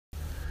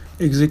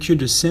Execute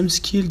the same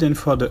skill then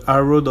for the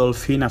arrow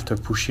dolphin after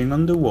pushing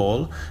on the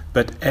wall,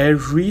 but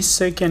every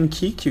second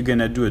kick you're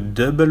gonna do a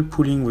double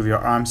pulling with your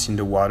arms in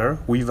the water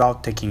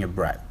without taking a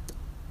breath.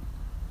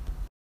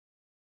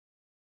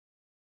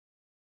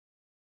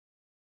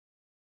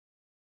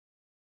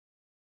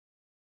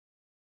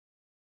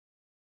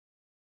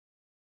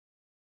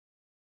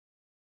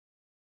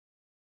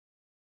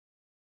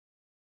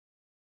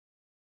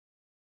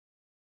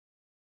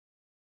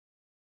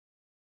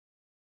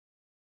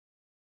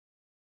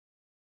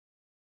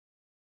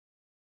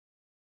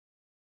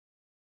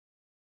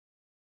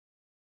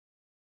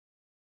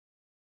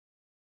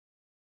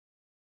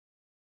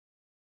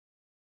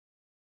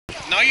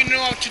 Now you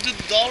know how to do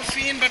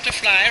dolphin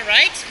butterfly,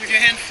 right? With your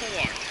hand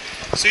forward.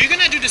 So you're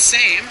gonna do the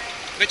same,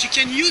 but you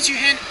can use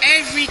your hand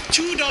every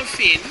 2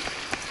 dolphin.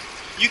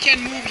 You can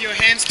move your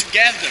hands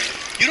together.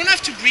 You don't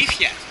have to breathe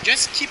yet,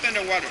 just keep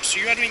underwater.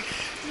 So you are doing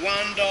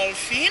 1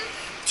 dolphin,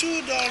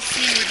 2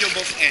 dolphin with your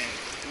both hands.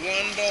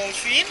 1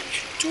 dolphin,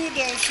 2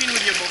 dolphin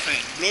with your both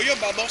hands. Blow your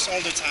bubbles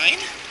all the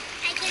time.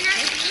 I cannot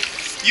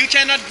breathe. You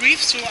cannot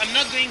breathe, so I'm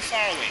not going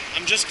far away.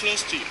 I'm just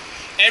close to you.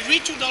 Every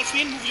 2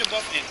 dolphin, move your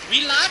both hands.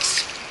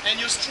 Relax, and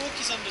your stroke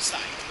is on the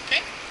side, okay?